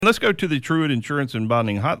Let's go to the TRUITT Insurance and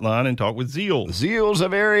Bonding Hotline and talk with Zeel. Zeel,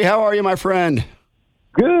 Zaveri, how are you, my friend?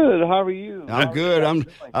 Good. How are you? I'm good.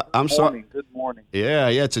 I'm sorry. Good morning. Yeah,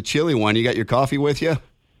 it's a chilly one. You got your coffee with you?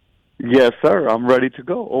 Yes, sir. I'm ready to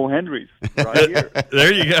go. Oh, Henry's right here.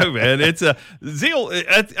 There you go, man. It's a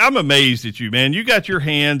Zeel. I'm amazed at you, man. You got your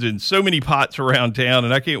hands in so many pots around town,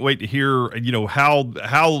 and I can't wait to hear,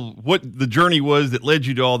 what the journey was that led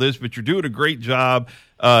you to all this. But you're doing a great job.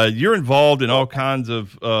 You're involved in all kinds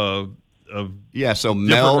of Mel,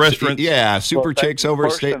 restaurants. Yeah, Super Chix over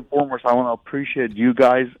at State. First and foremost, I want to appreciate you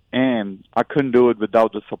guys, and I couldn't do it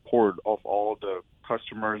without the support of all the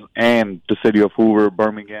customers and the city of Hoover,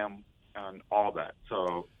 Birmingham, and all that.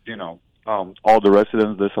 So, all the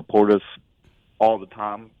residents, they support us all the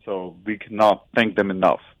time, so we cannot thank them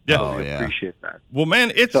enough. Yeah. We appreciate that. Well,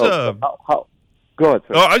 man, it's go ahead,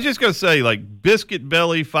 sir. Oh, I was just going to say, like, Biscuit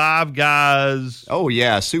Belly, Five Guys. Oh,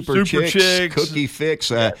 yeah, Super Chix, Cookie Fix.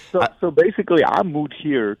 So basically, I moved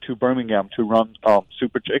here to Birmingham to run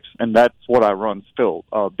Super Chix, and that's what I run still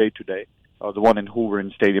day to day, the one in Hoover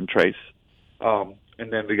and Stadium Trace.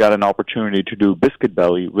 And then we got an opportunity to do Biscuit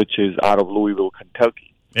Belly, which is out of Louisville,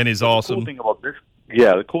 Kentucky. And is awesome.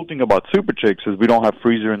 The cool thing about Super Chix is we don't have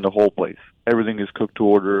freezer in the whole place. Everything is cooked to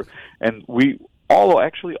order, and all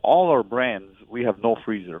our brands, we have no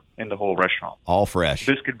freezer in the whole restaurant. All fresh.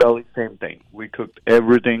 Biscuit Belly, same thing. We cooked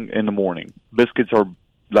everything in the morning. Biscuits are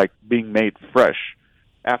like being made fresh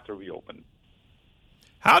after we open.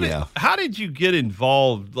 How did you get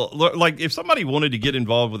involved? Like, if somebody wanted to get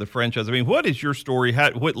involved with a franchise, I mean, what is your story?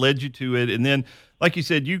 What led you to it? And then, like you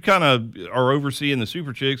said, you kind of are overseeing the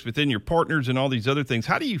Super Chix, but then your partners and all these other things.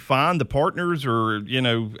 How do you find the partners, or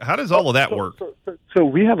how does all of that work? So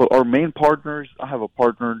we have our main partners. I have a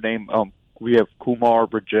partner named we have Kumar,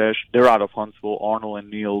 Brajesh. They're out of Huntsville. Arnold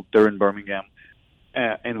and Neil, they're in Birmingham.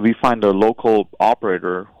 And we find a local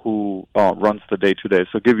operator who runs the day-to-day.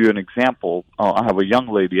 So to give you an example, I have a young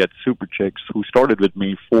lady at Super Chix who started with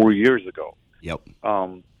me 4 years ago. Yep.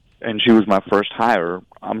 And she was my first hire.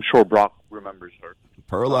 I'm sure Brock remembers her.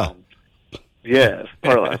 Perla. Yes,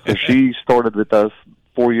 Perla. So she started with us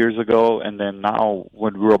 4 years ago, and then now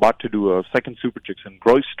when we're about to do a second Super Chix in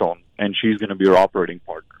Groystone, and she's going to be our operating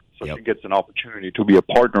partner. So she gets an opportunity to be a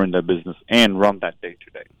partner in that business and run that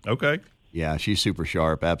day-to-day. Okay. Yeah, she's super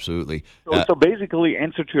sharp, absolutely. So basically,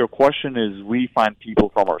 answer to your question is we find people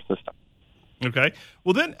from our system. Okay.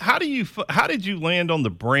 Well, then how did you land on the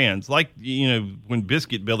brands? Like, when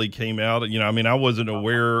Biscuit Belly came out, I wasn't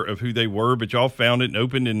aware of who they were, but y'all found it and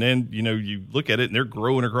opened, and then, you look at it and they're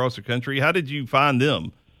growing across the country. How did you find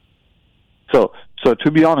them? So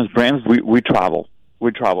to be honest, brands, we travel.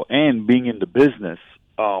 And being in the business,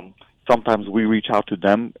 sometimes we reach out to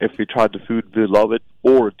them. If we try the food, they love it,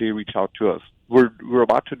 or they reach out to us. We're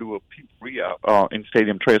about to do a pizzeria in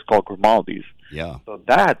Stadium Trace called Grimaldi's. Yeah. So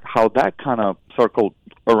how that kind of circled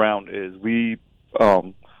around is we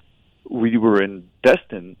were in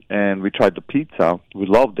Destin and we tried the pizza. We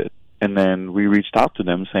loved it, and then we reached out to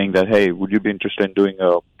them saying that, hey, would you be interested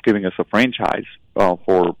in giving us a franchise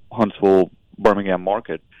for Huntsville, Birmingham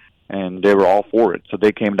market? And they were all for it. So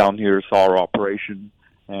they came down here, saw our operation,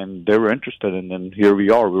 and they were interested, and then here we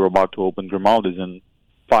are. We were about to open Grimaldi's in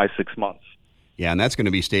 5-6 months. Yeah, and that's going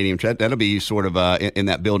to be Stadium. That'll be sort of in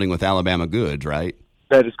that building with Alabama Goods, right?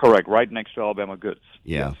 That is correct, right next to Alabama Goods.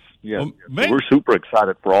 Yeah. Yes. So we're super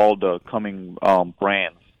excited for all the coming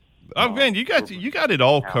brands. Oh, man, you got it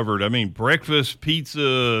all covered. I mean, breakfast,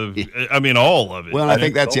 pizza, all of it. Well, I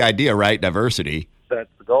think that's the idea, right? Diversity. That's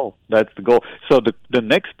the goal. So the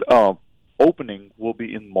next opening will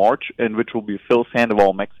be in March, and which will be Phil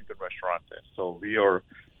Sandoval Mexican restaurant. So we are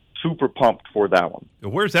super pumped for that one.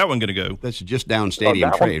 Where's that one going to go? That's just down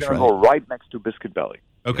Stadium Trace, right? Go right next to Biscuit Belly.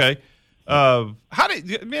 Okay.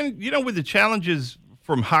 With the challenges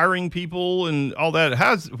from hiring people and all that,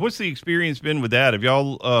 what's the experience been with that? Have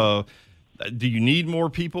y'all do you need more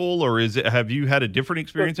people, or have you had a different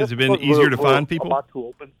experience? Has it been easier to find people? We're about to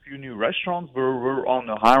open a few new restaurants. We're on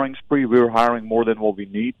the hiring spree. We're hiring more than what we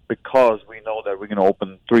need because we know that we're going to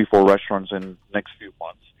open 3-4 restaurants in the next few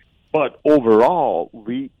months. But overall,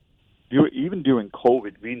 even during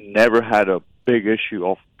COVID, we never had a big issue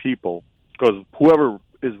of people because whoever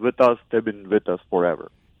is with us, they've been with us forever.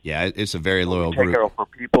 Yeah, it's a very loyal group. Take care of our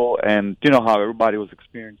people, and you know how everybody was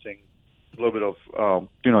experiencing a little bit of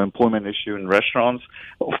employment issue in restaurants.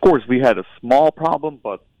 Of course, we had a small problem,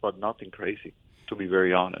 but nothing crazy, to be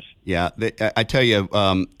very honest. Yeah, I tell you,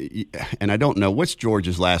 and I don't know what's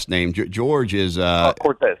George's last name. George is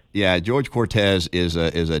Cortez. Yeah, George Cortez is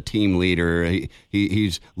a team leader.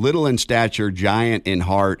 He's little in stature, giant in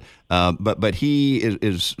heart, but he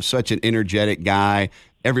is such an energetic guy.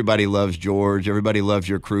 Everybody loves George. Everybody loves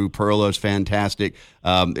your crew. Perla's fantastic.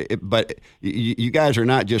 But you guys are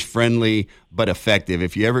not just friendly, but effective.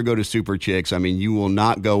 If you ever go to Super Chix, I mean, you will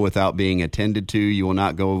not go without being attended to. You will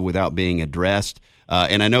not go without being addressed.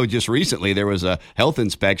 And I know just recently there was a health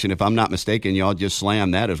inspection. If I'm not mistaken, y'all just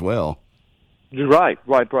slammed that as well. Right.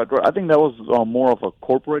 I think that was more of a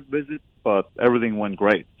corporate visit, but everything went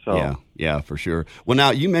great. So Yeah, for sure. Well,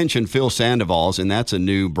 now you mentioned Phil Sandoval's, and that's a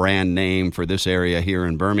new brand name for this area here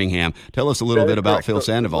in Birmingham. Tell us a little bit about Phil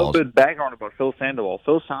Sandoval's. A little bit of background about Phil Sandoval.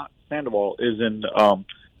 Phil Sandoval is in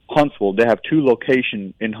Huntsville. They have 2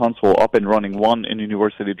 locations in Huntsville up and running. One in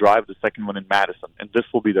University Drive, the second one in Madison, and this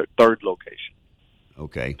will be their 3rd location.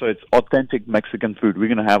 Okay. So it's authentic Mexican food. We're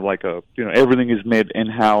going to have everything is made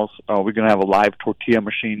in-house. We're going to have a live tortilla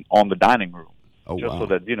machine on the dining room. Oh, just wow. So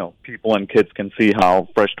that, people and kids can see how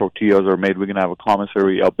fresh tortillas are made. We're going to have a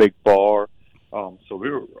commissary, a big bar. So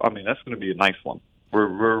that's going to be a nice one.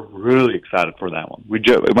 We're really excited for that one.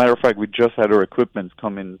 Matter of fact, we just had our equipment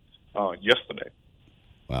come in yesterday.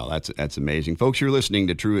 Wow, that's amazing. Folks, you're listening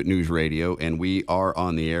to Truitt News Radio, and we are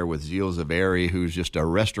on the air with Zeel Zaveri, who's just a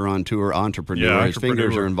restaurateur, entrepreneur. His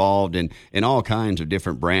fingers are involved in all kinds of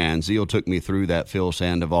different brands. Zeel took me through that Phil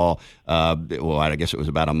Sandoval, I guess it was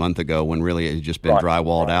about a month ago, when really it had just been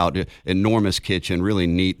drywalled out. Enormous kitchen, really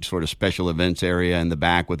neat sort of special events area in the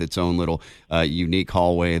back with its own little unique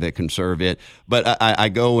hallway that can serve it. But I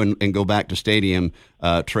go and go back to Stadium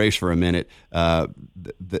Trace for a minute.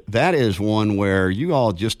 That is one where you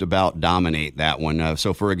all just about dominate that one.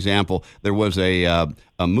 So, for example, there was a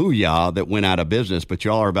Mooyah that went out of business, but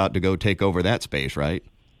y'all are about to go take over that space, right?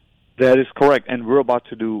 That is correct, and we're about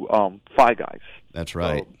to do Five Guys. That's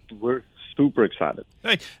right. So we're super excited.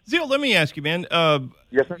 Hey, Zeel, let me ask you, man.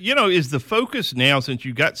 Yes, sir? Is the focus now, since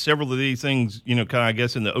you got several of these things, kind of, I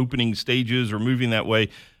guess, in the opening stages or moving that way,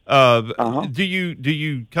 do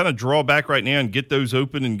you kind of draw back right now and get those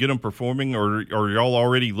open and get them performing, or are y'all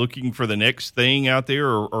already looking for the next thing out there,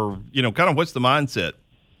 or kind of what's the mindset?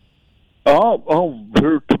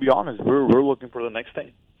 To be honest, we're looking for the next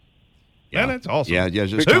thing. Yeah, that's awesome. Yeah.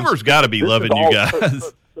 Just Hoover's got to be loving you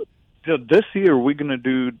guys. This year we're going to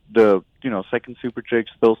do the second Super Chix,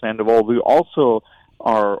 Phil Sandoval. We also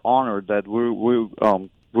are honored that we're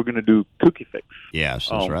going to do Cookie Fix. Yes,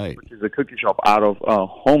 that's right. Which is a cookie shop out of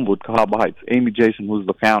Homewood, Cahaba Heights. Amy Jason, who's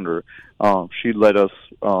the founder, she let us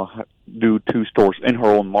do 2 stores in her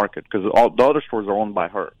own market because all the other stores are owned by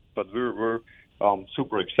her. But we're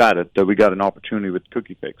super excited that we got an opportunity with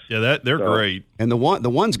Cookie Fix. Yeah, they're great. And the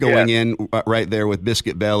one's going in right there with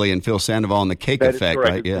Biscuit Belly and Phil Sandoval and the Cake Effect,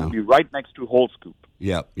 right? It's going to be right next to Whole Scoop.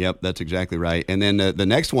 Yep, that's exactly right. And then the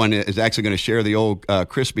next one is actually going to share the old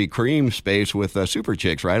Krispy Kreme space with Super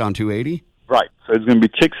Chix, right, on 280? Right. So it's going to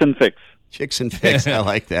be Chix and Fix. Chix and Fix, I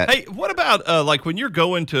like that. Hey, what about like when you're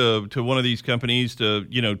going to one of these companies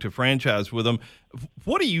to franchise with them?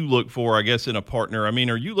 What do you look for, I guess, in a partner? I mean,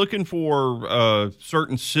 are you looking for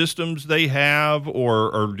certain systems they have,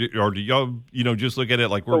 or do y'all just look at it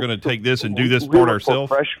like we're going to take this and do this part ourselves?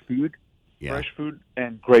 Fresh food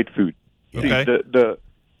and great food. Okay. See,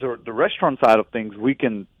 the restaurant side of things, we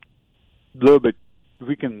can maneuver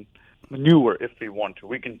if we want to.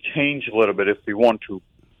 We can change a little bit if we want to,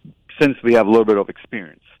 since we have a little bit of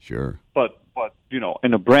experience. Sure. But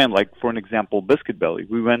in a brand like, for an example, Biscuit Belly,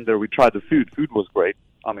 we went there, we tried the food. Food was great.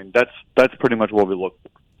 I mean, that's pretty much what we look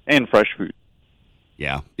for, and fresh food.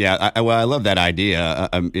 Yeah. I love that idea.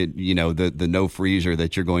 The no freezer,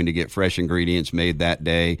 that you're going to get fresh ingredients made that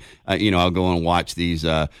day. I'll go and watch these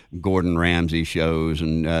Gordon Ramsay shows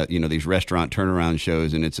and these restaurant turnaround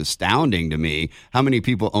shows, and it's astounding to me how many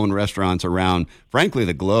people own restaurants around, frankly,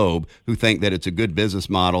 the globe, who think that it's a good business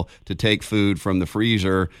model to take food from the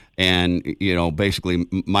freezer and basically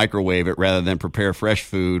microwave it rather than prepare fresh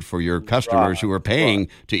food for your customers who are paying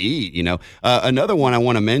to eat. Another one I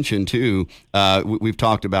want to mention too. We've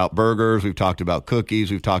talked about burgers, we've talked about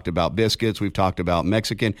cookies, we've talked about biscuits, we've talked about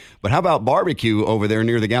Mexican, but how about barbecue over there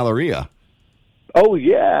near the Galleria? Oh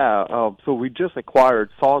yeah, so we just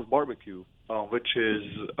acquired Sauce Barbecue, which is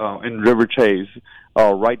in River Chase,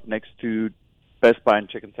 right next to Best Buy and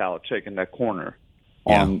Chicken Salad Chick in that corner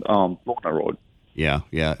on Lorna Road.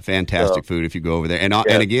 Yeah, fantastic food if you go over there. And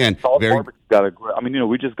again, Sauce Barbecue got a great. I mean,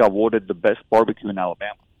 we just got voted the best barbecue in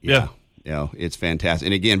Alabama. Yeah. It's fantastic,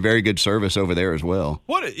 and again, very good service over there as well.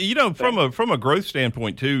 What from a growth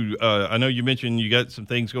standpoint too? I know you mentioned you got some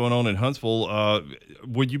things going on in Huntsville.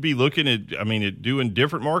 Would you be looking at doing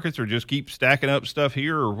different markets, or just keep stacking up stuff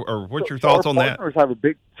here, or what's your thoughts on that? Our partners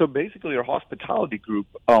have so basically our hospitality group,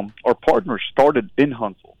 our partners started in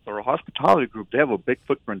Huntsville. So our hospitality group, they have a big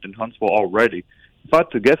footprint in Huntsville already, if I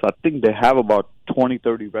had to guess, I think they have about 20,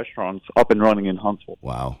 30 restaurants up and running in Huntsville.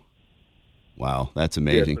 Wow, that's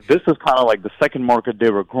amazing. Yeah, so this is kind of like the second market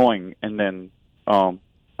they were growing, and then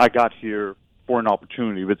I got here for an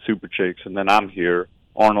opportunity with Super Chix, and then I'm here.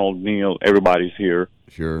 Arnold, Neil, everybody's here.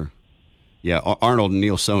 Sure. Yeah, Arnold and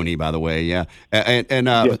Neil Sony, by the way. Yeah,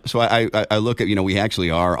 So I look at, we actually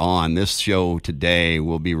are on this show today.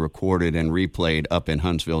 Will be recorded and replayed up in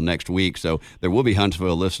Huntsville next week. So there will be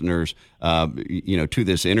Huntsville listeners, to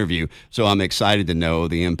this interview. So I'm excited to know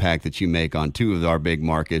the impact that you make on two of our big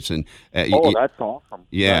markets. And that's awesome.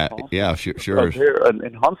 Yeah, that's awesome. Yeah, sure. Here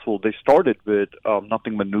in Huntsville, they started with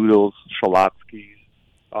nothing but noodles, Shalatsky's.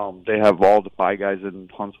 They have all the Pie Guys in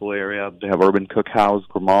Huntsville area. They have Urban Cookhouse,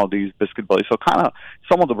 Grimaldi's, Biscuit Belly. So kind of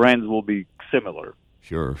some of the brands will be similar.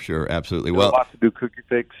 Sure, absolutely. They're about to do Cookie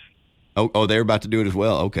Fix. Oh, they're about to do it as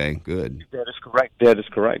well. Okay, good. That is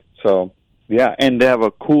correct. So, yeah, and they have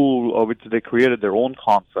a cool, which they created their own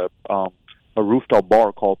concept, a rooftop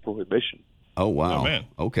bar called Prohibition. Oh, wow. Oh, man.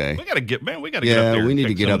 Okay. We got to get up there. Yeah, we need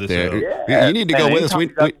to get up there. Yeah. You need to go with us. You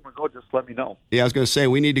guys want to go, just let me know. Yeah, I was going to say,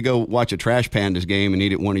 we need to go watch a Trash Pandas game and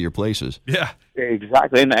eat at one of your places. Yeah.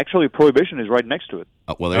 Exactly. And actually, Prohibition is right next to it.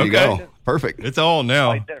 Oh, well, there you go. Perfect. It's on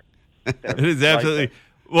now. Right there. It is absolutely. Right.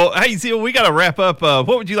 Well, hey, Zeel, we got to wrap up. What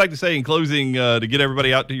would you like to say in closing to get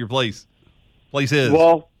everybody out to your place?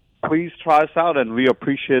 Well, please try us out, and we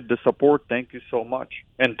appreciate the support. Thank you so much.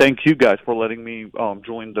 And thank you guys for letting me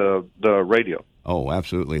join the radio. Oh,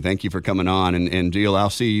 absolutely. Thank you for coming on. And Zeel,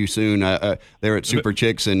 I'll see you soon there at Super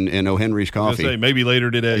Chix and O. Henry's Coffee. Say, maybe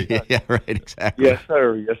later today. Yeah, right, exactly. Yes,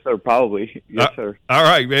 sir, probably. Yes, sir. All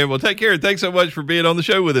right, man. Well, take care. Thanks so much for being on the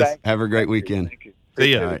show with us. Have a great weekend. Thank you.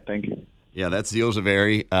 See ya. Right. Thank you. Yeah, that's Zeel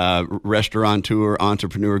Zaveri, restaurateur,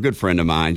 entrepreneur, good friend of mine.